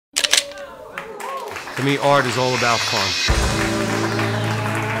To me, art is all about fun.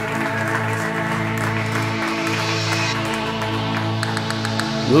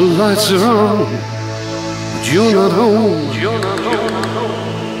 The lights are on, but you're not home.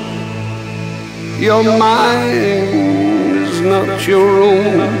 Your mind is not your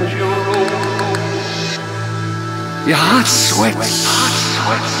own. Your heart sweats,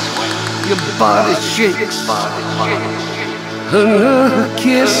 your body shakes. Another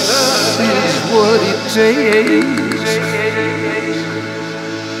kiss is what it takes.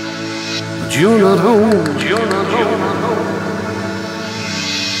 But you're not home.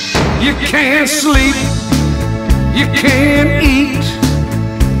 You can't sleep, you can't eat.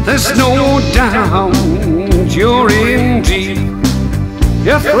 There's no doubt you're in deep.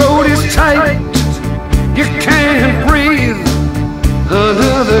 Your throat is tight, you can't breathe.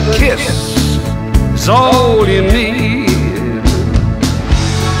 Another kiss is all you need.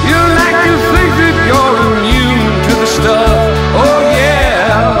 You like to think that you're immune to the stuff, oh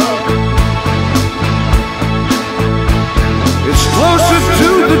yeah. It's closer to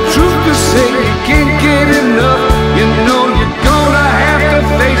the truth to say you can't get enough. You know you're gonna have to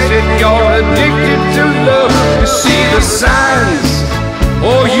face it. You're addicted to love. You see the signs,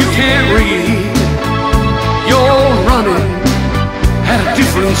 or you can't read. You're running at a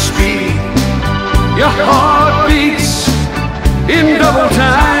different speed. Your heart beats in double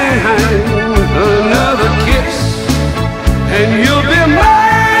time. Another kiss and you'll be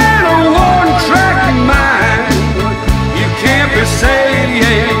mine, a one-track mind. You can't be saved.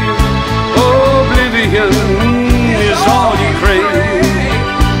 Oblivion is all you crave.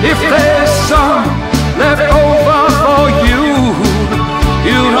 If there's some left over for you,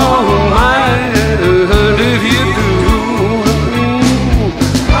 you don't mind if you do.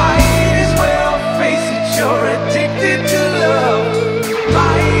 Might as well face it, you're addicted to love.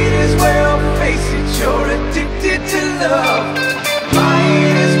 Might as well face it, you're addicted to love.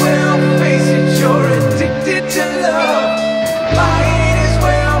 Might as well face it, you're addicted to love. Might as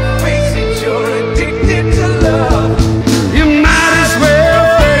well face it, you're addicted to love. You might as well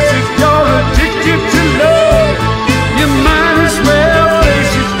face it, you're addicted to love. You might as well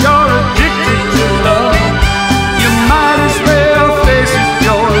face it, you're addicted to love. You might as well face it,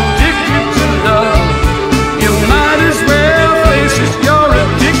 you're addicted to love. You might as well face it, you're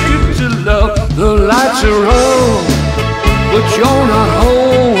addicted to love. The lights are on, but you're not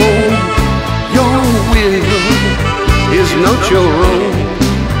home. Your will is not your own.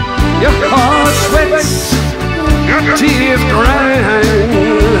 Your heart sweats, your tears grind.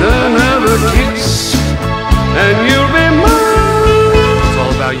 Another kiss and you'll be mine. It's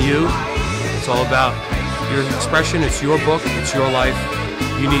all about you. It's all about your expression. It's your book. It's your life.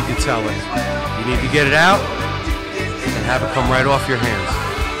 You need to tell it. You need to get it out and have it come right off your hands.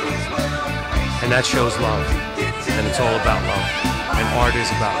 And that shows love. And it's all about love. And art is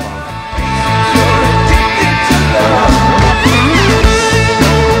about love. You're addicted to love.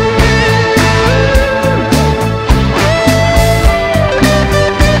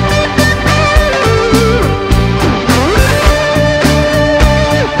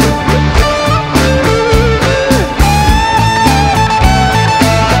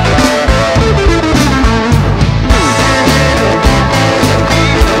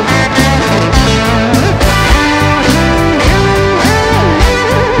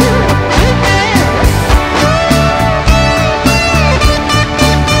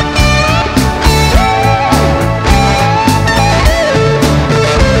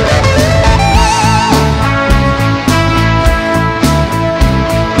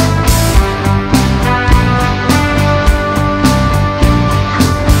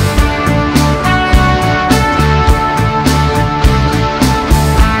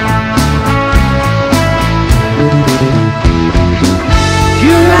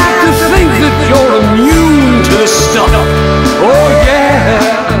 You're immune to the stuff, oh yeah.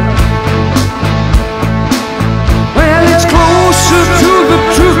 Well, it's closer to the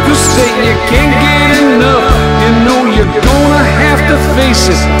truth to say you can't get enough. You know you're gonna have to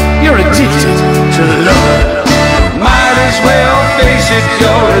face it. You're addicted to love. Might as well face it,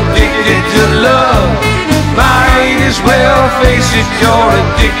 you're addicted to love. Might as well face it, you're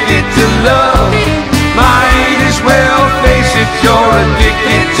addicted to love. Might as well face it, you're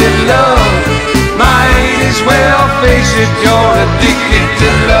addicted to love. Might as well face it, you're addicted to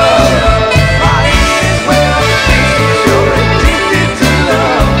love.